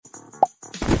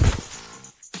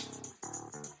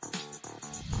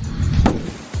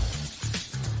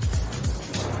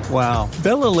Wow,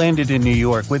 Bella landed in New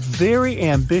York with very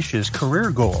ambitious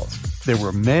career goals. There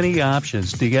were many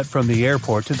options to get from the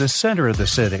airport to the center of the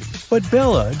city, but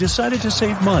Bella decided to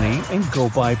save money and go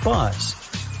by bus.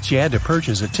 She had to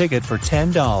purchase a ticket for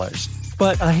 $10,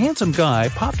 but a handsome guy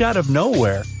popped out of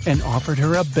nowhere and offered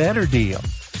her a better deal.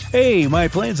 "Hey, my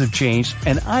plans have changed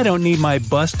and I don't need my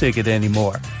bus ticket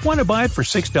anymore. Want to buy it for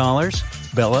 $6?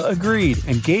 Bella agreed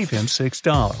and gave him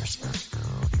 $6.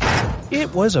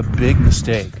 It was a big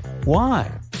mistake. Why?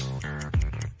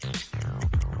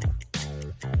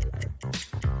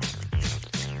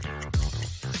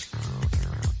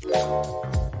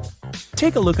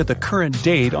 Take a look at the current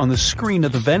date on the screen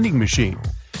of the vending machine.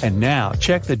 And now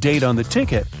check the date on the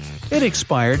ticket. It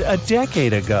expired a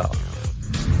decade ago.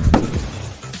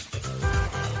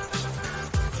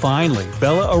 Finally,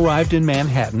 Bella arrived in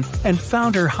Manhattan and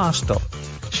found her hostel.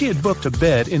 She had booked a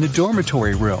bed in a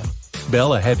dormitory room.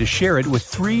 Bella had to share it with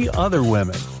 3 other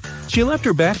women. She left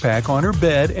her backpack on her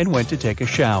bed and went to take a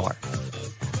shower.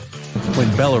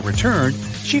 When Bella returned,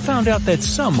 she found out that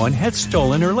someone had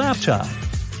stolen her laptop.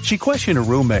 She questioned her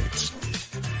roommates.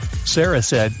 Sarah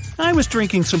said, "I was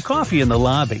drinking some coffee in the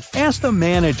lobby. Ask the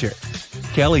manager."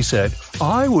 Kelly said,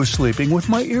 "I was sleeping with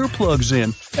my earplugs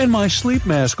in and my sleep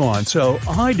mask on, so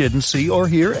I didn't see or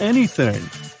hear anything."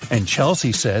 And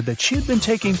Chelsea said that she had been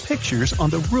taking pictures on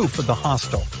the roof of the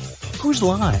hostel. Who's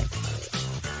lying?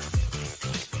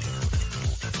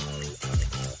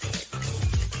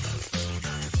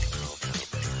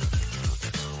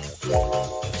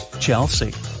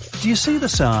 Chelsea. Do you see the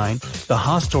sign? The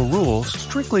hostel rules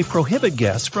strictly prohibit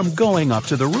guests from going up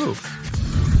to the roof.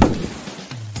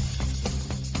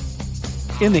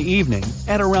 In the evening,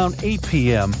 at around 8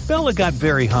 p.m., Bella got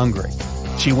very hungry.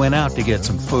 She went out to get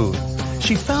some food.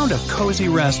 She found a cozy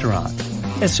restaurant.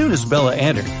 As soon as Bella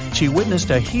entered, she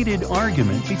witnessed a heated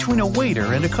argument between a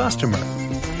waiter and a customer.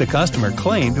 The customer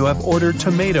claimed to have ordered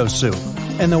tomato soup,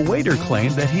 and the waiter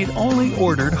claimed that he'd only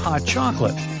ordered hot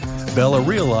chocolate. Bella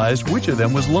realized which of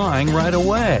them was lying right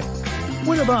away.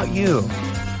 What about you?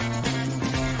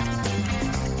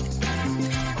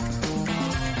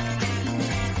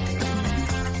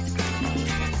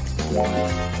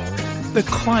 The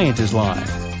client is lying.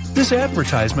 This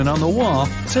advertisement on the wall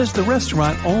says the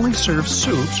restaurant only serves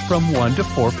soups from 1 to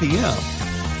 4 p.m.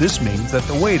 This means that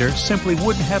the waiter simply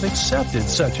wouldn't have accepted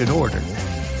such an order.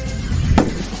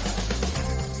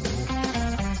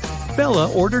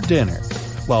 Bella ordered dinner.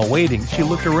 While waiting, she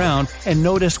looked around and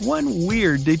noticed one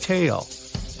weird detail.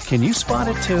 Can you spot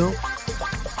it too?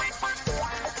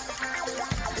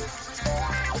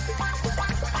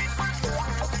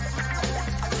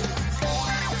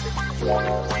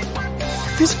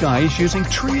 This guy is using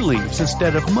tree leaves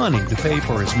instead of money to pay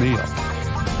for his meal.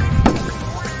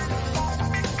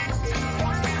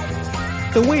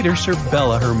 The waiter served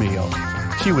Bella her meal.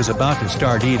 She was about to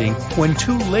start eating when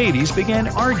 2 ladies began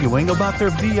arguing about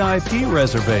their VIP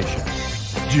reservation.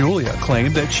 Julia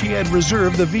claimed that she had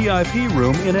reserved the VIP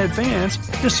room in advance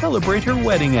to celebrate her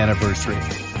wedding anniversary.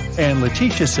 And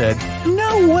Letitia said,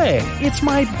 "No way! It's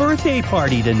my birthday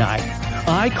party tonight.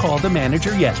 I called the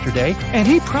manager yesterday and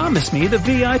he promised me the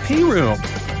VIP room."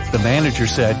 The manager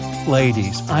said,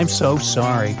 "Ladies, I'm so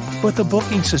sorry, but the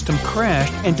booking system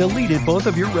crashed and deleted both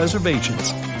of your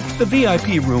reservations. The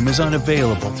VIP room is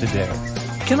unavailable today.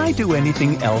 Can I do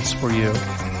anything else for you?"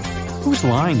 Who's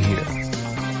lying here?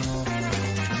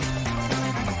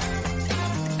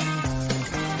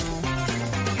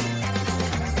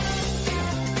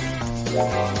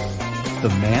 The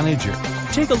manager.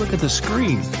 Take a look at the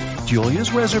screen.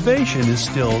 Julia's reservation is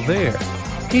still there.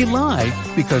 He lied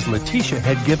because Letitia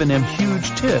had given him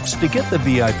huge tips to get the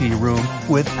VIP room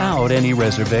without any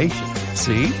reservation.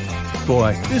 See?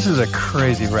 Boy, this is a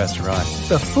crazy restaurant.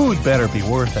 The food better be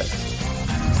worth it.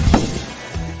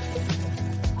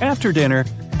 After dinner,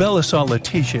 Bella saw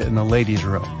Letitia in the ladies'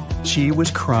 room. She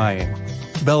was crying.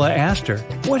 Bella asked her,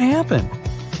 "What happened?"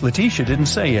 Letitia didn't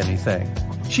say anything.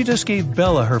 She just gave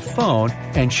Bella her phone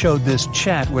and showed this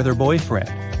chat with her boyfriend.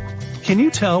 Can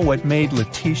you tell what made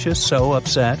Letitia so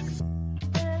upset?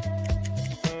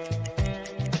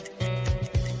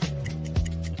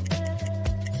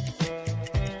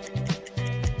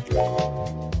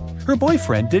 Her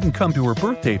boyfriend didn't come to her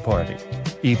birthday party.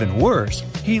 Even worse,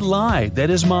 he lied that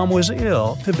his mom was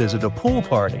ill to visit a pool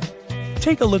party.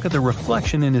 Take a look at the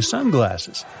reflection in his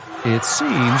sunglasses. It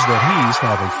seems that he's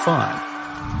having fun.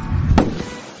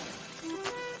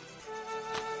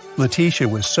 Letitia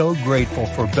was so grateful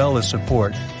for Bella's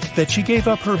support that she gave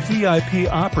up her VIP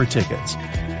opera tickets.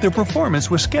 The performance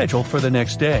was scheduled for the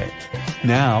next day.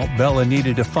 Now, Bella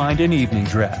needed to find an evening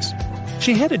dress.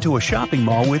 She headed to a shopping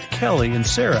mall with Kelly and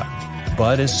Sarah.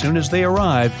 But as soon as they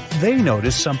arrive, they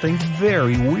notice something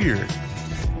very weird.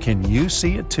 Can you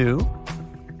see it too?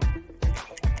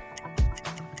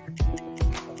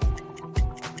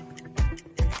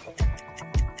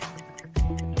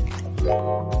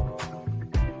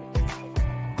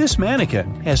 This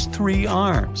mannequin has 3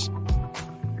 arms.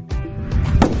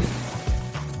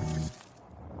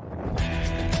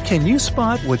 Can you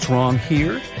spot what's wrong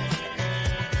here?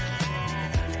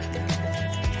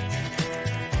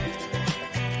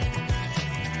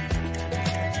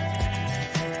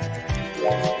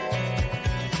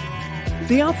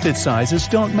 The outfit sizes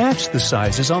don't match the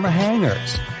sizes on the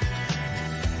hangers.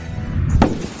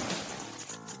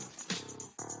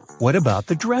 What about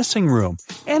the dressing room?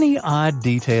 Any odd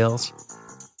details?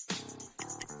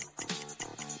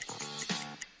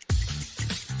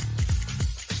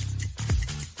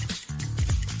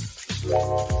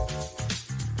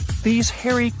 These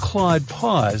hairy clawed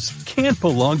paws can't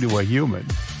belong to a human.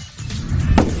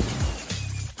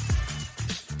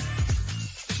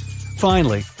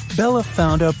 Finally, Bella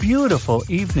found a beautiful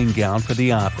evening gown for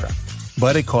the opera,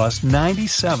 but it cost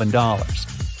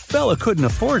 $97. Bella couldn't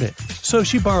afford it, so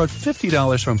she borrowed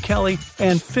 $50 from Kelly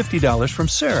and $50 from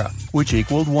Sarah, which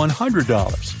equaled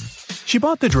 $100. She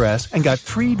bought the dress and got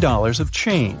 $3 of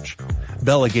change.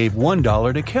 Bella gave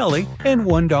 $1 to Kelly and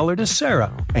 $1 to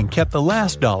Sarah and kept the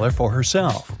last dollar for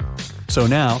herself. So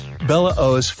now, Bella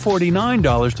owes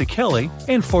 $49 to Kelly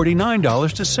and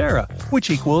 $49 to Sarah, which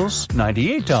equals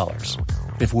 $98.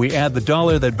 If we add the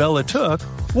dollar that Bella took,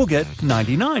 we'll get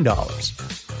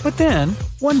 $99. But then,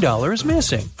 $1 is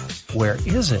missing. Where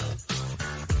is it?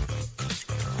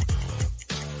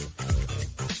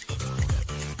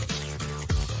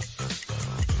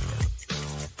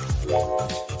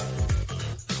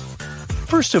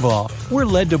 First of all, we're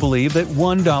led to believe that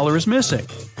 $1 is missing.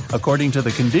 According to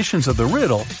the conditions of the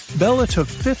riddle, Bella took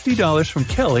 $50 from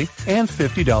Kelly and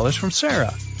 $50 from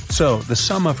Sarah. So the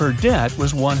sum of her debt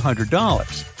was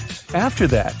 $100. After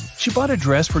that, she bought a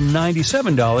dress for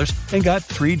 $97 and got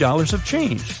 $3 of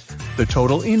change. The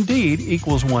total indeed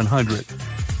equals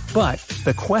 $100. But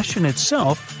the question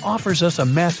itself offers us a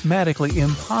mathematically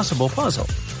impossible puzzle.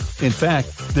 In fact,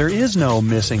 there is no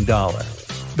missing dollar.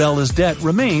 Bella's debt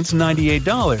remains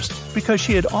 $98 because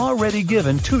she had already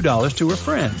given $2 to her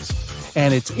friends.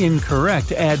 And it's incorrect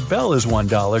to add Bella's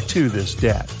 $1 to this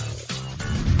debt.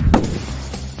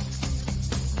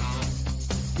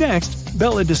 Next,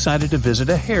 Bella decided to visit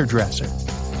a hairdresser.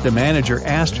 The manager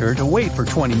asked her to wait for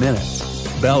 20 minutes.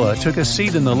 Bella took a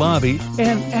seat in the lobby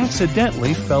and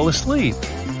accidentally fell asleep.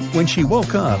 When she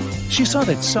woke up, she saw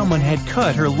that someone had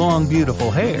cut her long, beautiful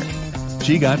hair.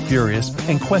 She got furious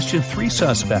and questioned 3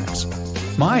 suspects.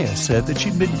 Maya said that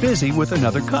she'd been busy with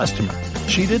another customer.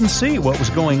 She didn't see what was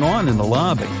going on in the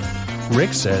lobby.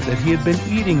 Rick said that he had been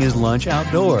eating his lunch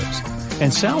outdoors.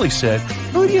 And Sally said,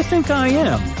 "Who do you think I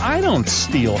am? I don't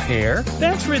steal hair.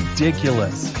 That's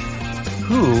ridiculous."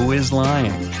 Who is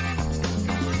lying?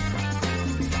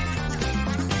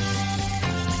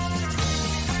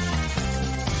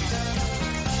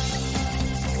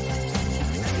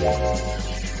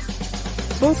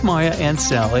 Both Maya and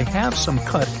Sally have some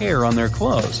cut hair on their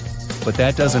clothes, but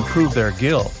that doesn't prove their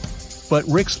guilt. But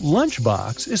Rick's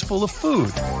lunchbox is full of food,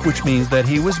 which means that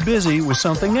he was busy with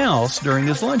something else during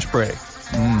his lunch break.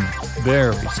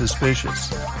 Very suspicious.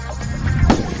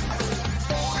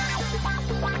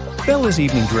 Bella's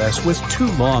evening dress was too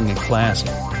long and classy.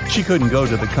 She couldn't go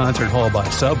to the concert hall by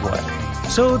subway.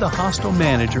 So the hostel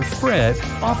manager, Fred,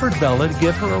 offered Bella to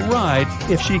give her a ride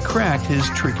if she cracked his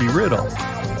tricky riddle.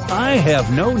 I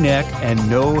have no neck and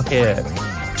no head.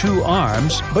 2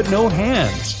 arms, but no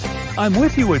hands. I'm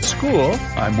with you at school.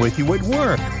 I'm with you at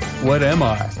work. What am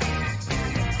I?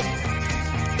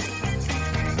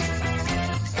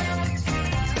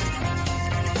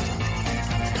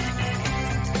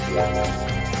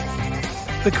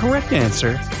 The correct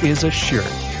answer is a shirt.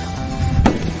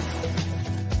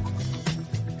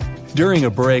 During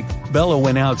a break, Bella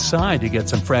went outside to get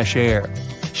some fresh air.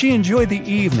 She enjoyed the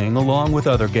evening along with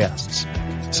other guests.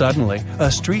 Suddenly, a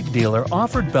street dealer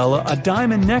offered Bella a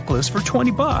diamond necklace for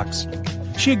 $20.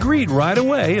 She agreed right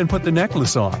away and put the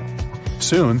necklace on.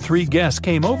 Soon, 3 guests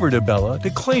came over to Bella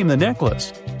to claim the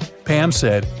necklace. Pam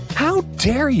said, "How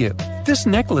dare you? This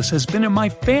necklace has been in my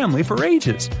family for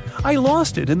ages. I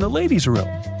lost it in the ladies' room."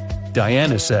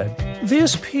 Diana said,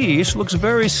 "This piece looks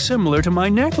very similar to my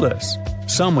necklace.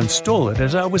 Someone stole it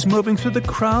as I was moving through the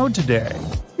crowd today.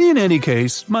 In any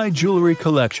case, my jewelry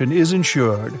collection is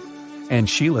insured." And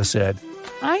Sheila said,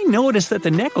 "I noticed that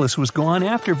the necklace was gone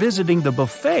after visiting the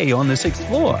buffet on the 6th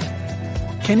floor.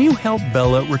 Can you help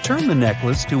Bella return the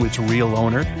necklace to its real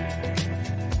owner?"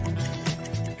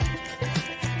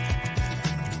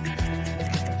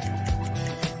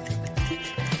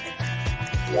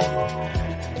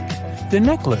 The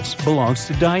necklace belongs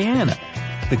to Diana.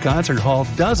 The concert hall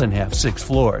doesn't have 6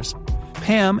 floors.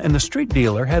 Pam and the street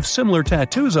dealer have similar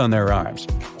tattoos on their arms,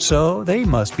 so they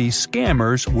must be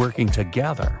scammers working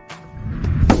together.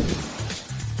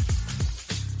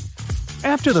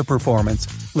 After the performance,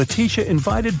 Letitia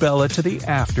invited Bella to the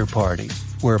after party,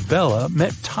 where Bella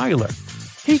met Tyler.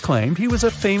 He claimed he was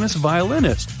a famous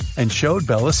violinist and showed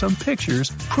Bella some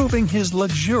pictures proving his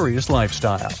luxurious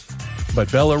lifestyle. But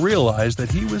Bella realized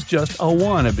that he was just a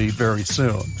wannabe very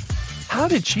soon. How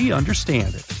did she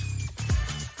understand it?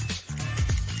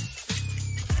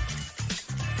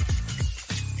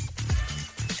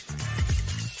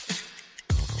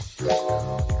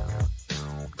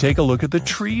 Take a look at the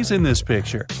trees in this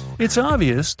picture. It's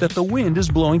obvious that the wind is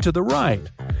blowing to the right.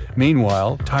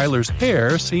 Meanwhile, Tyler's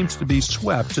hair seems to be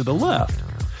swept to the left.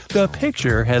 The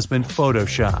picture has been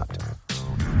photoshopped.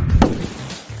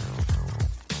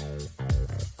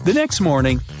 The next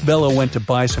morning, Bella went to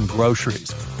buy some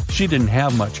groceries. She didn't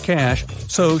have much cash,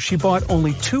 so she bought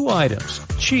only 2 items,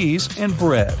 cheese and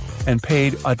bread, and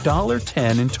paid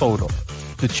 $1.10 in total.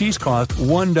 The cheese cost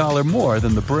 $1 more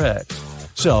than the bread.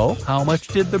 So, how much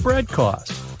did the bread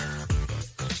cost?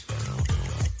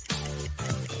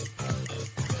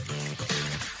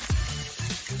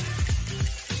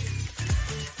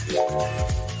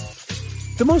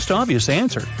 The most obvious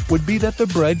answer would be that the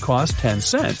bread cost 10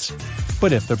 cents.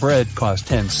 But if the bread cost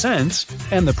 10 cents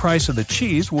and the price of the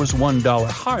cheese was $1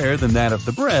 higher than that of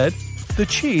the bread, the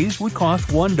cheese would cost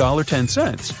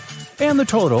 $1.10. And the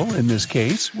total, in this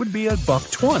case, would be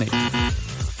 $1.20.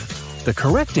 The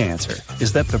correct answer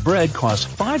is that the bread costs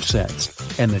 5 cents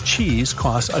and the cheese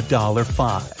costs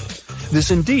 $1.05.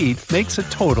 This indeed makes a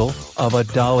total of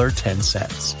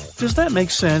 $1.10. Does that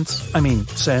make sense?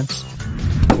 Sense?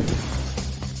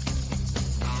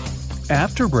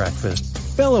 After breakfast,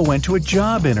 Bella went to a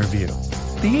job interview.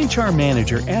 The HR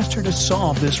manager asked her to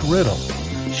solve this riddle.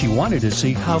 She wanted to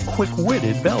see how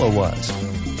quick-witted Bella was.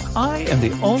 I am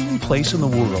the only place in the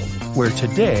world where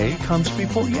today comes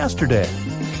before yesterday.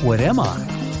 What am I?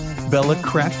 Bella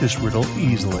cracked this riddle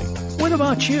easily. What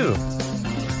about you?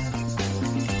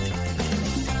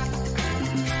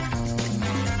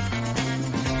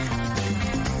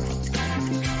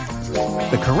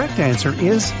 The correct answer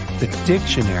is the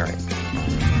dictionary.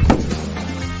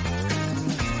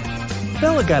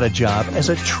 Bella got a job as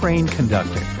a train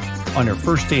conductor. On her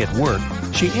first day at work,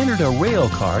 she entered a rail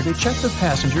car to check the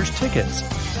passengers' tickets.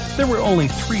 There were only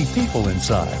 3 people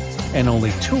inside, and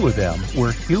only 2 of them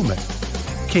were human.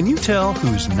 Can you tell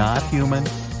who's not human?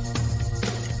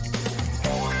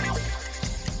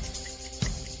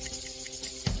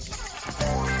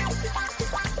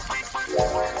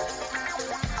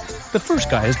 The first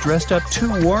guy is dressed up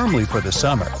too warmly for the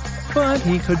summer, but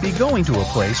he could be going to a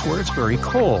place where it's very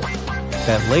cold.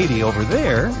 That lady over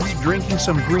there is drinking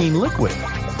some green liquid.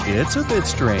 It's a bit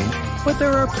strange, but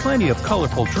there are plenty of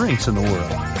colorful drinks in the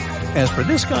world. As for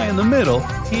this guy in the middle,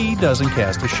 he doesn't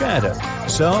cast a shadow,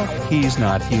 so he's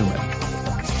not human.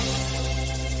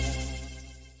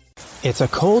 It's a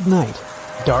cold night.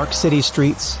 Dark city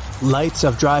streets, lights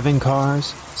of driving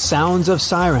cars, sounds of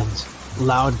sirens,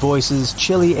 loud voices,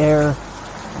 chilly air,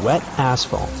 wet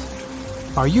asphalt.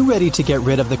 Are you ready to get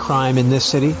rid of the crime in this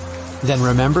city? Then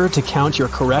remember to count your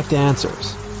correct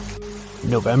answers.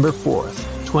 November 4th,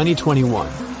 2021.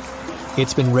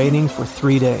 It's been raining for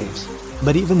 3 days,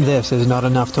 but even this is not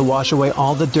enough to wash away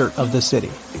all the dirt of the city.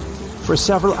 For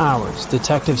several hours,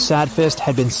 Detective Sadfist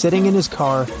had been sitting in his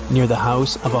car near the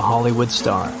house of a Hollywood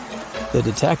star. The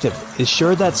detective is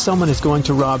sure that someone is going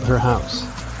to rob her house.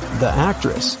 The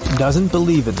actress doesn't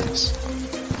believe in this.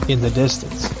 In the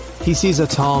distance, he sees a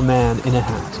tall man in a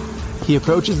hat. He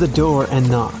approaches the door and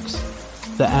knocks.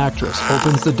 The actress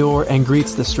opens the door and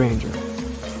greets the stranger.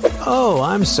 "Oh,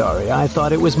 I'm sorry, I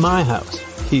thought it was my house,"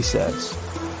 he says.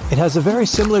 "It has a very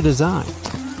similar design."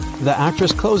 The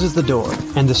actress closes the door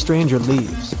and the stranger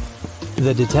leaves.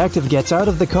 The detective gets out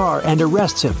of the car and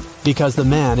arrests him because the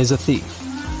man is a thief.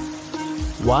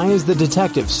 Why is the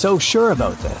detective so sure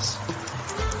about this?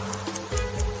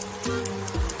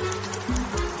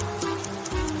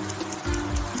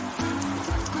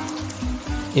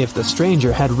 If the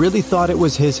stranger had really thought it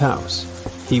was his house,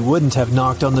 he wouldn't have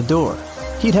knocked on the door.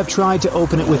 He'd have tried to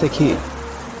open it with a key.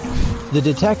 The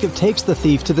detective takes the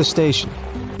thief to the station.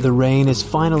 The rain is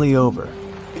finally over.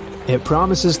 It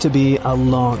promises to be a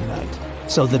long night,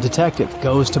 so the detective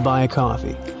goes to buy a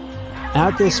coffee.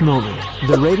 At this moment,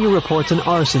 the radio reports an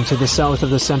arson to the south of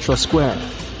the central square.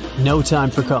 No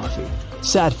time for coffee.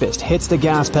 Sadfist hits the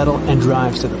gas pedal and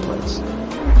drives to the place.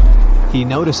 He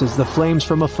notices the flames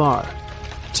from afar.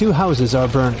 2 houses are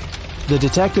burning. the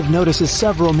detective notices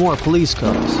several more police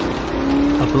cars.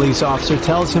 A police officer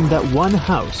tells him that one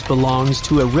house belongs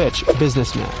to a rich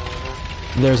businessman.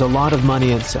 There's a lot of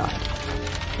money inside.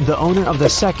 The owner of the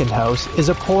second house is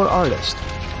a poor artist.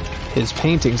 His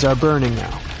paintings are burning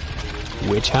now.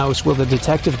 Which house will the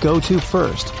detective go to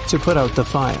first to put out the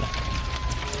fire?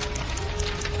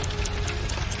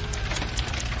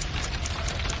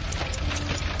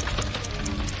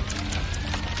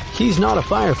 He's not a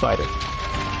firefighter,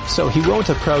 so he won't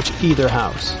approach either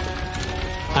house.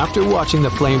 After watching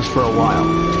the flames for a while,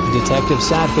 Detective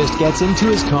Sadfist gets into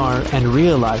his car and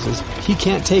realizes he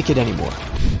can't take it anymore.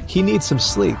 He needs some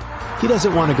sleep. He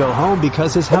doesn't want to go home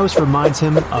because his house reminds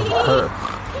him of her,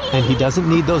 and he doesn't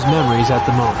need those memories at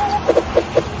the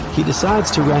moment. He decides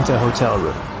to rent a hotel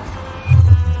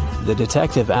room. The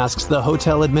detective asks the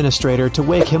hotel administrator to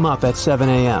wake him up at 7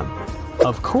 a.m.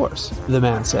 Of course, the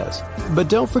man says, but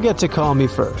don't forget to call me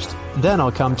first. Then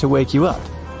I'll come to wake you up.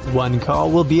 One call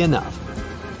will be enough.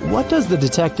 What does the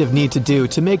detective need to do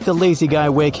to make the lazy guy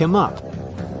wake him up?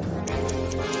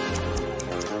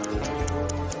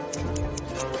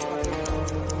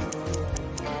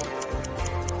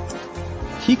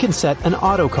 He can set an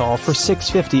auto call for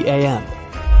 6:50 a.m.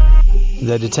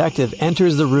 The detective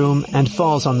enters the room and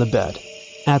falls on the bed.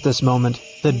 At this moment,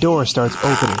 the door starts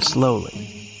opening slowly.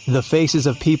 The faces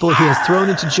of people he has thrown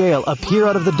into jail appear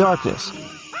out of the darkness.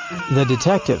 The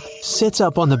detective sits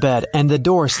up on the bed and the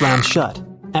door slams shut.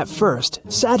 At first,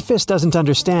 Sadfist doesn't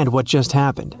understand what just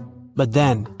happened, but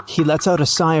then he lets out a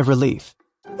sigh of relief.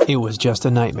 It was just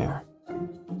a nightmare.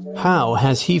 How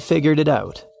has he figured it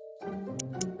out?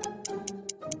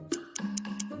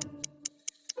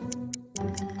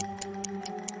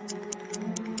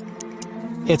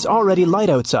 It's already light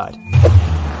outside.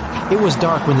 It was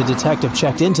dark when the detective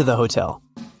checked into the hotel.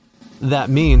 That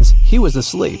means he was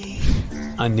asleep.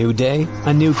 A new day,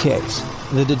 a new case.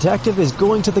 The detective is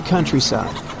going to the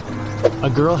countryside. A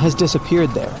girl has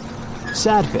disappeared there.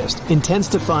 Sadfist intends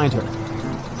to find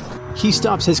her. He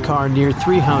stops his car near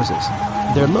 3 houses.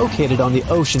 They're located on the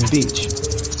ocean beach.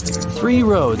 3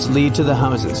 roads lead to the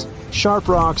houses. Sharp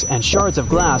rocks and shards of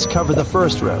glass cover the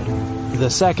first road. The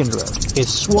second road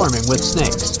is swarming with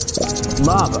snakes.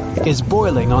 Lava is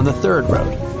boiling on the third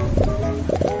road.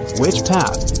 Which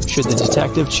path should the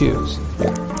detective choose?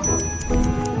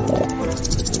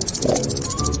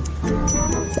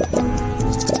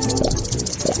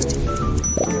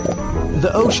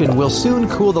 The ocean will soon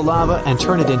cool the lava and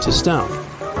turn it into stone.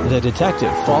 The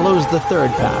detective follows the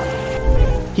third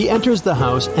path. He enters the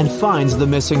house and finds the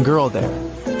missing girl there.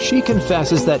 She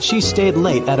confesses that she stayed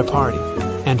late at a party,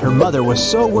 and her mother was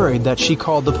so worried that she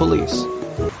called the police.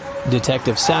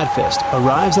 Detective Sadfist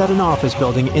arrives at an office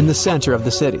building in the center of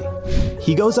the city.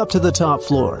 He goes up to the top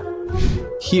floor.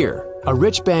 Here, a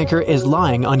rich banker is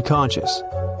lying unconscious.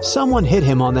 Someone hit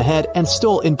him on the head and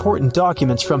stole important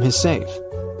documents from his safe.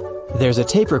 There's a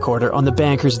tape recorder on the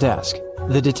banker's desk.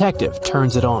 The detective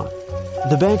turns it on.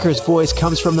 The banker's voice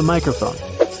comes from the microphone.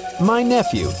 "My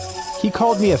nephew. He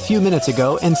called me a few minutes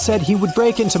ago and said he would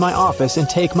break into my office and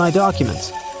take my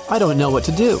documents. I don't know what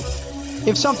to do.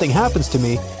 If something happens to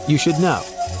me, you should know.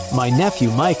 My nephew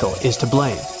Michael is to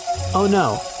blame. Oh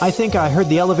no, I think I heard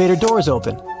the elevator doors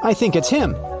open. I think it's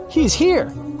him. He's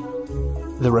here."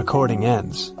 The recording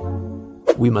ends.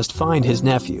 "We must find his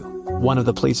nephew," one of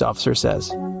the police officers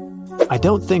says. "I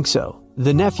don't think so.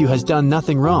 The nephew has done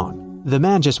nothing wrong. The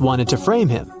man just wanted to frame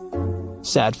him,"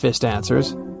 Sadfist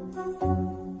answers.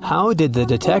 How did the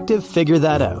detective figure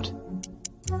that out?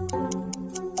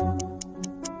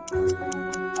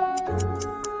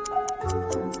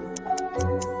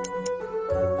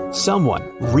 Someone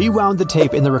rewound the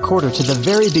tape in the recorder to the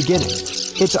very beginning.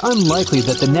 It's unlikely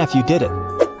that the nephew did it.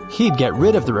 He'd get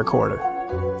rid of the recorder.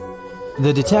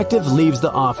 The detective leaves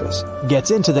the office, gets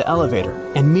into the elevator,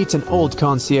 and meets an old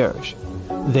concierge.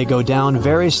 They go down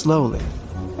very slowly.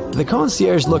 The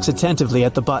concierge looks attentively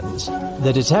at the buttons.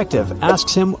 The detective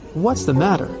asks him what's the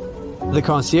matter. The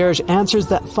concierge answers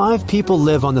that 5 people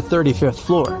live on the 35th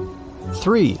floor.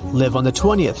 3 live on the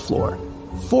 20th floor.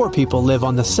 4 people live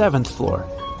on the 7th floor.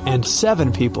 And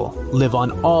 7 people live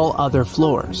on all other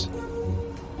floors.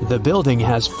 The building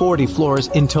has 40 floors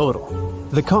in total.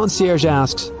 The concierge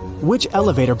asks, which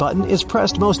elevator button is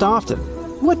pressed most often?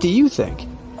 What do you think?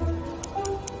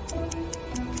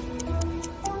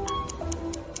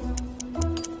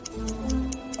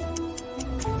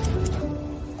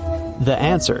 The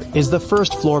answer is the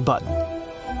first floor button.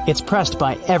 It's pressed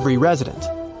by every resident.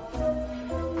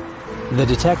 The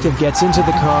detective gets into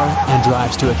the car and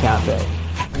drives to a cafe.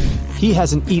 He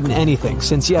hasn't eaten anything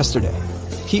since yesterday.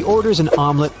 He orders an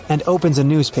omelet and opens a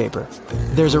newspaper.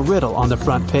 There's a riddle on the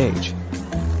front page.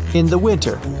 In the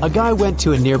winter, a guy went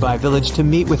to a nearby village to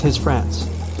meet with his friends.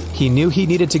 He knew he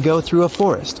needed to go through a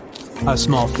forest, a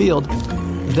small field,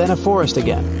 then a forest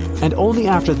again, and only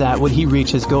after that would he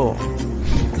reach his goal.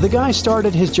 The guy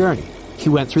started his journey. He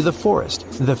went through the forest,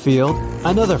 the field,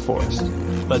 another forest.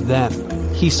 But then,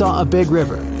 he saw a big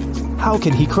river. How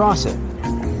can he cross it?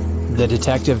 The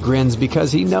detective grins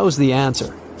because he knows the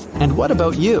answer. And what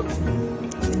about you?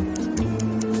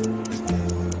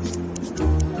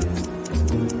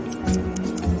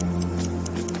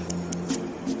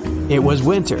 It was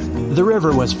winter. The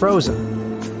river was frozen.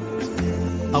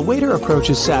 A waiter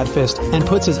approaches Sadfist and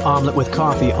puts his omelet with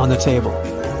coffee on the table.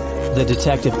 The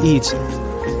detective eats,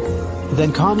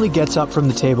 then calmly gets up from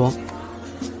the table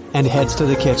and heads to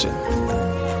the kitchen.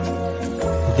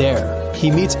 There,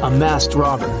 he meets a masked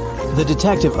robber. The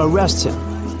detective arrests him.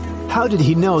 How did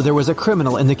he know there was a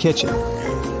criminal in the kitchen?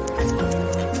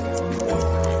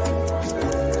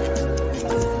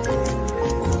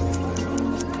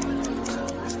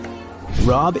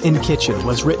 Rob in kitchen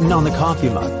was written on the coffee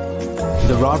mug.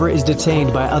 The robber is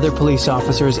detained by other police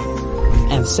officers,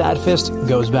 and Sadfist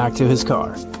goes back to his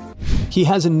car. He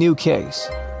has a new case.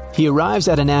 He arrives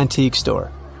at an antique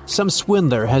store. Some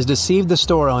swindler has deceived the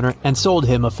store owner and sold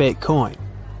him a fake coin.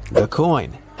 The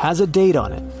coin has a date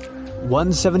on it,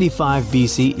 175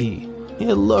 BCE.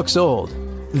 It looks old.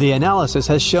 The analysis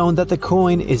has shown that the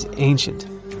coin is ancient.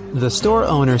 The store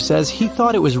owner says he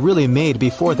thought it was really made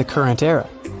before the current era.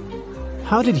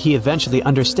 How did he eventually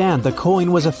understand the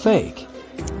coin was a fake?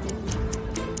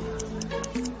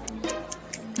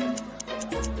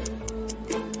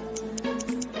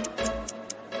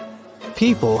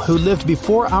 People who lived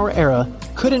before our era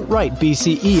couldn't write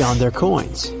BCE on their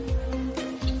coins.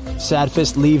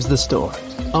 Sadfist leaves the store.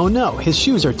 Oh no, his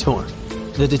shoes are torn.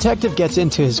 The detective gets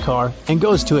into his car and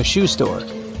goes to a shoe store.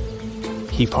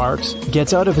 He parks,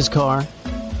 gets out of his car,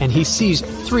 and he sees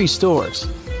 3 stores.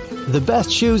 The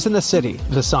best shoes in the city,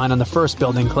 the sign on the first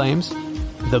building claims.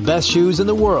 The best shoes in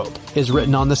the world is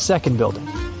written on the second building.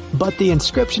 But the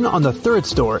inscription on the third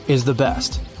store is the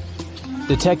best.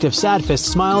 Detective Sadfist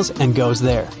smiles and goes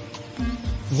there.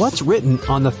 What's written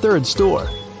on the third store?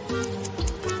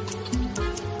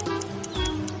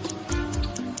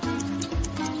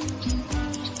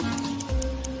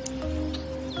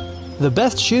 The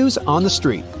best shoes on the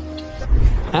street.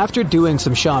 After doing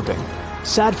some shopping,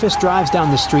 Sadfist drives down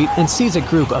the street and sees a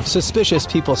group of suspicious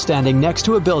people standing next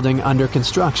to a building under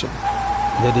construction.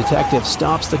 The detective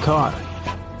stops the car.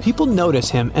 People notice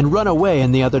him and run away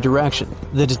in the other direction.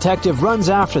 The detective runs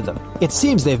after them. It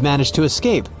seems they've managed to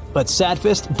escape, but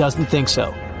Sadfist doesn't think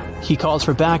so. He calls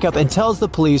for backup and tells the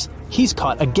police he's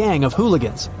caught a gang of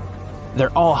hooligans.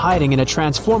 They're all hiding in a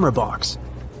transformer box.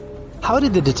 How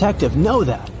did the detective know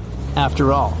that?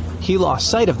 After all, he lost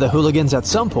sight of the hooligans at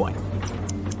some point.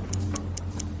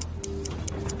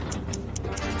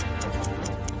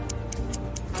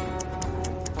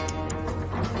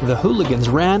 The hooligans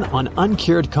ran on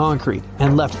uncured concrete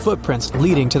and left footprints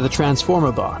leading to the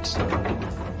transformer box.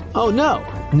 Oh no!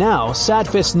 Now,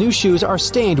 Sadfist's new shoes are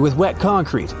stained with wet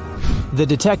concrete. The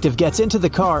detective gets into the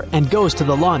car and goes to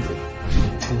the laundry.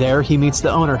 There he meets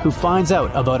the owner, who finds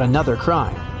out about another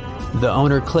crime. The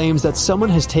owner claims that someone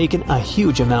has taken a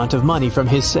huge amount of money from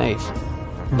his safe.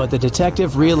 But the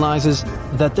detective realizes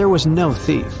that there was no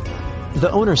thief.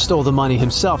 The owner stole the money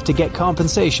himself to get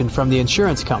compensation from the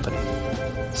insurance company.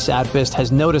 Sadfist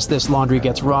has noticed this laundry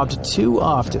gets robbed too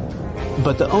often,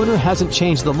 but the owner hasn't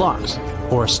changed the locks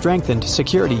or strengthened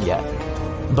security yet.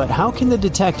 But how can the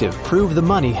detective prove the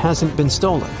money hasn't been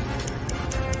stolen?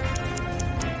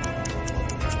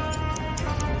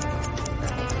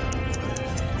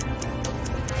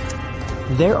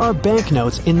 There are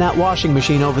banknotes in that washing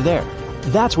machine over there.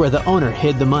 That's where the owner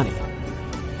hid the money.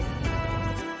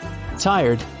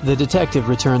 Tired, the detective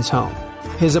returns home.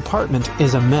 His apartment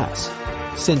is a mess.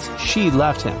 Since she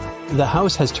left him, the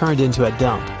house has turned into a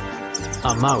dump.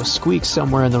 A mouse squeaks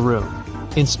somewhere in the room.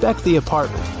 Inspect the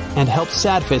apartment and help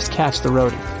Sadfist catch the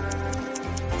rodent.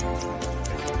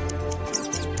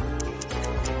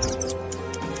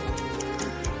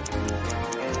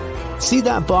 See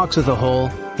that box with a hole?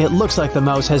 It looks like the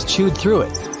mouse has chewed through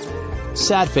it.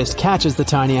 Sadfist catches the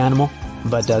tiny animal,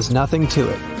 but does nothing to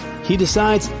it. He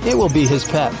decides it will be his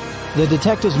pet. The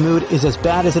detective's mood is as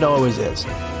bad as it always is.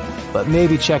 But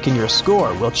maybe checking your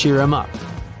score will cheer him up.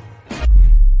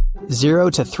 0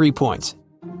 to 3 points.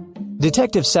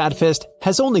 Detective Sadfist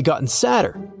has only gotten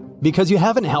sadder because you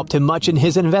haven't helped him much in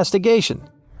his investigation.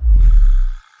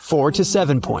 4 to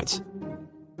 7 points.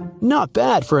 Not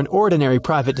bad for an ordinary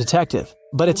private detective,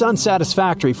 but it's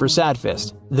unsatisfactory for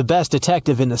Sadfist, the best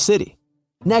detective in the city.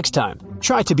 Next time,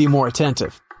 try to be more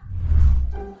attentive.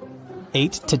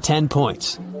 8 to 10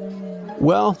 points.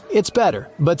 Well, it's better,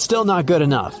 but still not good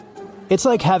enough. It's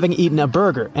like having eaten a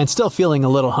burger and still feeling a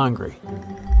little hungry.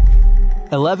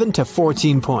 11 to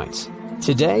 14 points.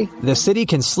 Today, the city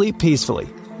can sleep peacefully.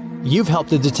 You've helped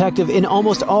the detective in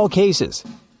almost all cases.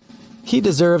 He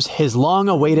deserves his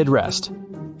long-awaited rest.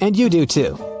 And you do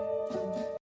too.